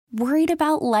Worried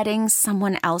about letting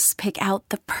someone else pick out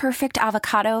the perfect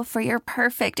avocado for your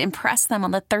perfect impress them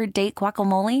on the third date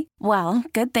guacamole? Well,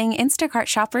 good thing Instacart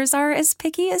shoppers are as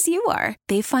picky as you are.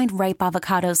 They find ripe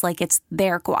avocados like it's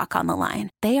their guac on the line.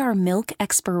 They are milk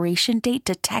expiration date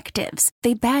detectives.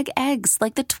 They bag eggs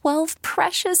like the 12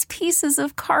 precious pieces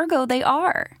of cargo they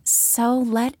are. So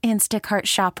let Instacart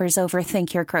shoppers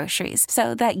overthink your groceries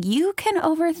so that you can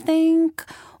overthink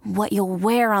what you'll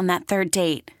wear on that third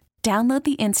date. Download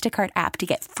the Instacart app to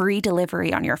get free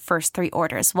delivery on your first 3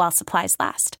 orders while supplies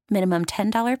last. Minimum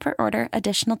 $10 per order.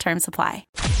 Additional terms apply.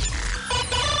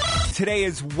 Today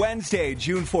is Wednesday,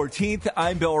 June 14th.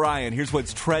 I'm Bill Ryan. Here's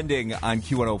what's trending on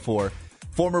Q104.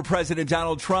 Former President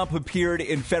Donald Trump appeared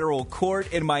in federal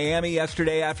court in Miami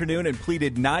yesterday afternoon and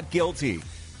pleaded not guilty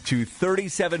to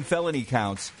 37 felony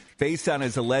counts based on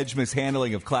his alleged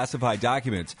mishandling of classified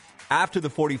documents. After the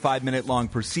 45-minute-long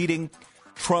proceeding,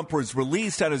 Trump was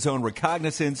released on his own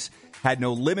recognizance, had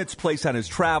no limits placed on his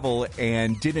travel,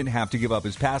 and didn't have to give up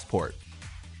his passport.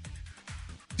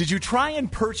 Did you try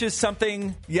and purchase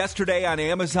something yesterday on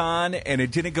Amazon and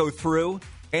it didn't go through?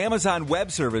 Amazon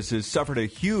Web Services suffered a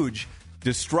huge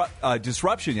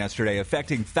disruption yesterday,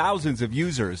 affecting thousands of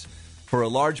users for a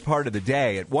large part of the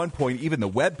day. At one point, even the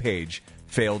web page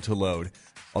failed to load,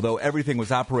 although everything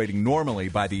was operating normally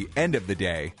by the end of the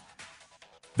day.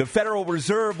 The Federal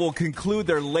Reserve will conclude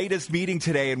their latest meeting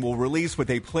today and will release what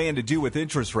they plan to do with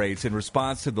interest rates in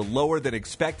response to the lower than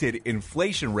expected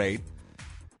inflation rate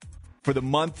for the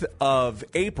month of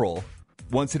April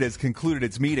once it has concluded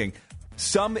its meeting.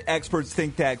 Some experts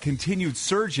think that continued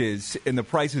surges in the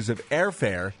prices of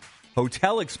airfare,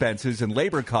 hotel expenses, and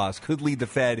labor costs could lead the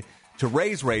Fed to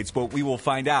raise rates, but we will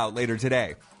find out later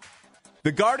today.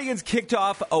 The Guardians kicked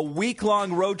off a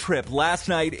week-long road trip last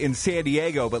night in San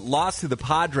Diego, but lost to the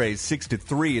Padres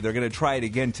 6-3. They're going to try it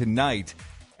again tonight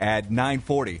at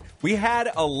 9:40. We had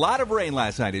a lot of rain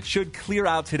last night. It should clear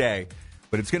out today,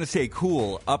 but it's going to stay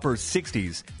cool, upper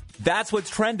 60s. That's what's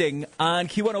trending on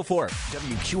Q104.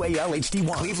 WQAL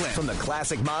HD1 Cleveland from the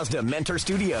Classic Mazda Mentor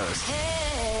Studios.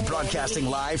 Broadcasting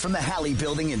live from the Halley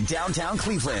Building in downtown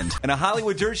Cleveland. And a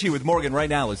Hollywood Dirt Sheet with Morgan right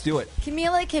now. Let's do it.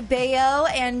 Camila Cabello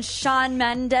and Shawn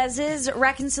Mendes'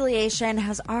 reconciliation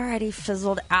has already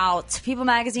fizzled out. People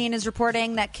magazine is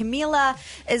reporting that Camila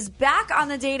is back on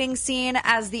the dating scene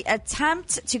as the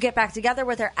attempt to get back together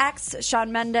with her ex,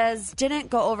 Shawn Mendes, didn't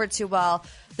go over too well.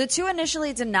 The two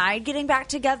initially denied getting back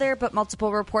together, but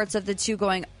multiple reports of the two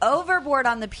going overboard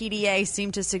on the PDA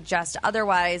seem to suggest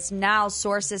otherwise. Now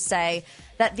sources say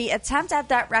that the attempt at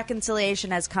that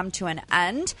reconciliation has come to an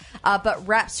end, but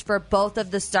reps for both of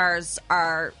the stars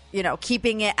are,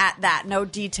 keeping it at that. No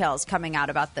details coming out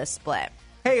about this split.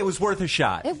 Hey, it was worth a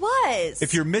shot. It was.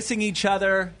 If you're missing each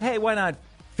other, hey, why not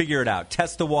figure it out?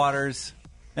 Test the waters.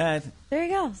 There you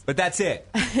go. But that's it.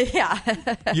 Yeah.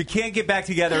 You can't get back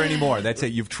together anymore. That's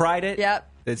it. You've tried it. Yep.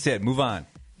 That's it. Move on.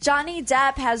 Johnny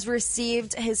Depp has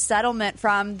received his settlement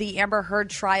from the Amber Heard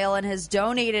trial and has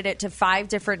donated it to 5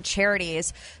 different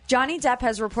charities. Johnny Depp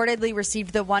has reportedly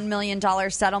received the $1 million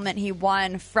settlement he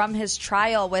won from his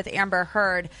trial with Amber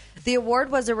Heard. The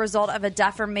award was a result of a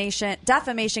defamation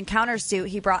countersuit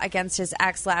he brought against his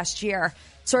ex last year.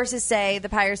 Sources say the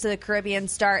Pirates of the Caribbean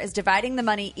star is dividing the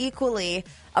money equally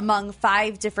among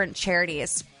 5 different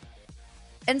charities.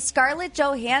 And Scarlett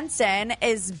Johansson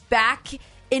is back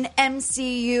in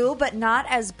MCU, but not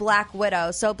as Black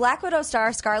Widow. So Black Widow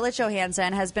star Scarlett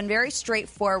Johansson has been very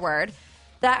straightforward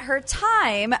that her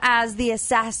time as the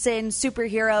assassin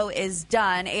superhero is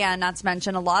done, and not to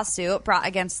mention a lawsuit brought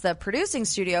against the producing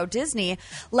studio, Disney,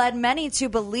 led many to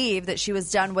believe that she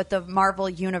was done with the Marvel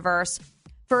Universe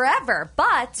forever.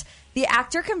 But the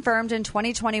actor confirmed in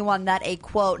 2021 that a,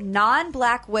 quote,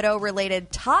 non-Black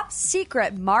Widow-related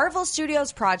top-secret Marvel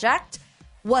Studios project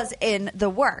was in the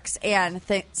works. And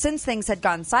since things had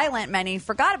gone silent, many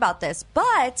forgot about this.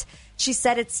 But she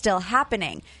said it's still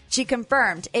happening. She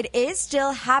confirmed it is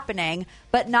still happening,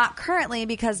 but not currently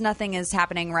because nothing is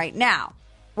happening right now.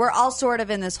 We're all sort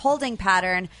of in this holding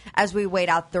pattern as we wait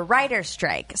out the writer's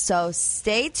strike. So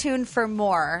stay tuned for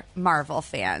more, Marvel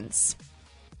fans.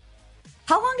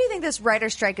 How long do you think this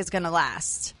writer's strike is going to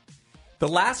last? The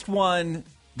last one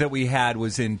that we had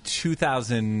was in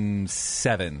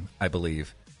 2007, I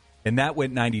believe. And that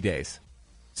went 90 days.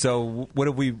 So what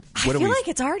have we... I feel like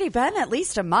it's already been at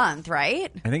least a month, right?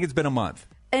 I think it's been a month.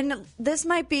 And this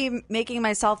might be making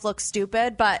myself look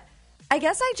stupid, but I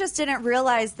guess I just didn't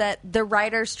realize that the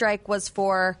writer's strike was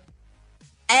for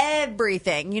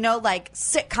everything, like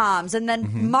sitcoms and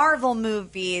then Marvel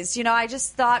movies. I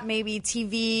just thought maybe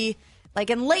TV like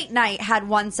in late night had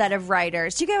one set of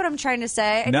writers. Do you get what I'm trying to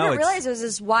say? I didn't realize it was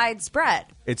this widespread.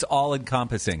 It's all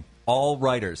encompassing, all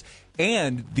writers.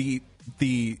 And the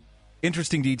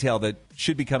interesting detail that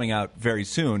should be coming out very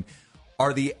soon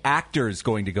are the actors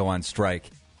going to go on strike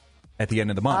at the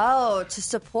end of the month. Oh, to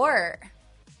support.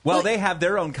 Well, they have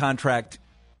their own contract,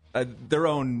 their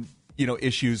own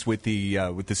issues with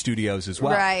the studios as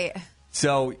well. Right.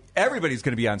 So everybody's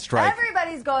going to be on strike.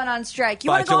 Everybody's going on strike.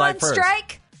 You want to go on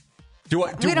strike? We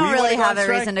don't really have a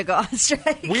reason to go on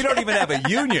strike. We don't even have a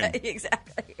union.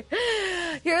 Exactly.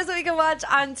 Here's what we can watch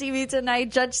on TV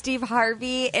tonight. Judge Steve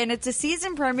Harvey, and it's a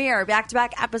season premiere,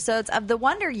 back-to-back episodes of The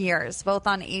Wonder Years, both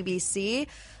on ABC.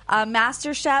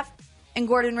 MasterChef and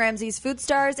Gordon Ramsay's Food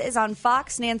Stars is on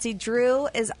Fox. Nancy Drew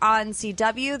is on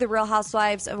CW. The Real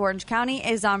Housewives of Orange County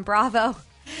is on Bravo.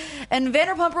 And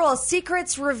Vanderpump Rules,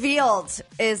 Secrets Revealed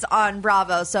is on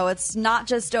Bravo, so it's not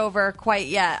just over quite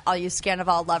yet, all you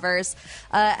Scandival lovers.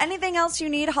 Anything else you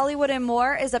need, Hollywood and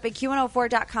more, is up at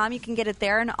Q104.com. You can get it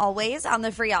there and always on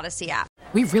the free Odyssey app.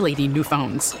 We really need new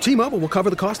phones. T-Mobile will cover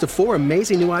the cost of 4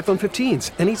 amazing new iPhone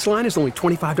 15s, and each line is only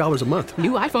 $25 a month.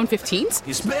 New iPhone 15s?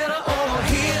 It's better over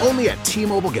here. Only at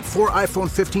T-Mobile, get 4 iPhone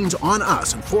 15s on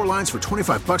us and 4 lines for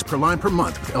 $25 per line per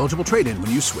month with eligible trade-in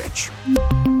when you switch.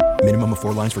 Minimum of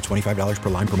 4 lines for $25 per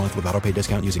line per month with autopay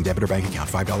discount using debit or bank account.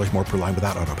 $5 more per line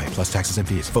without autopay, plus taxes and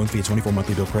fees. Phone fee at 24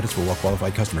 monthly bill credits for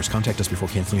well-qualified customers. Contact us before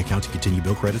canceling account to continue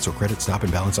bill credits or credit stop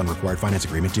and balance on required finance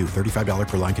agreement due. $35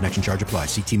 per line connection charge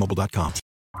applies. See T-Mobile.com.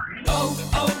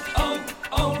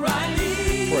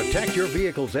 O'Reilly. Protect your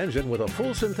vehicle's engine with a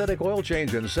full synthetic oil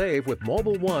change and save with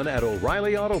Mobile One at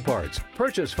O'Reilly Auto Parts.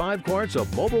 Purchase 5 quarts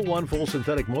of Mobile One full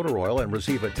synthetic motor oil and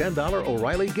receive a $10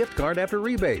 O'Reilly gift card after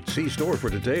rebate. See store for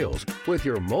details. With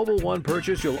your Mobile One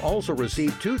purchase, you'll also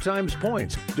receive 2 times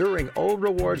points during O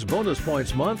Rewards Bonus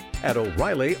Points Month at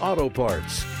O'Reilly Auto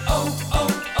Parts.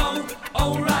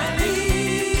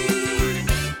 O'Reilly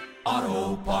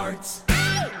Auto Parts.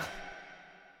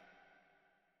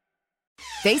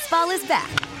 Baseball is back,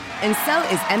 and so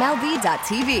is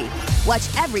MLB.tv. Watch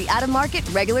every out-of-market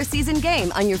regular season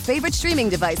game on your favorite streaming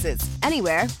devices,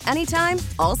 anywhere, anytime,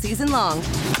 all season long.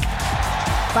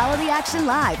 Follow the action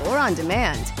live or on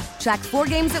demand. Track 4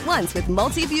 games at once with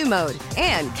multi-view mode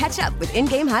and catch up with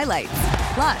in-game highlights.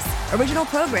 Plus, original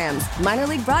programs, minor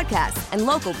league broadcasts, and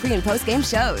local pre- and post-game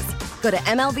shows. Go to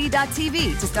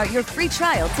MLB.tv to start your free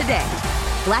trial today.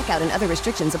 Blackout and other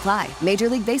restrictions apply. Major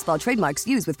League Baseball trademarks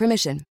used with permission.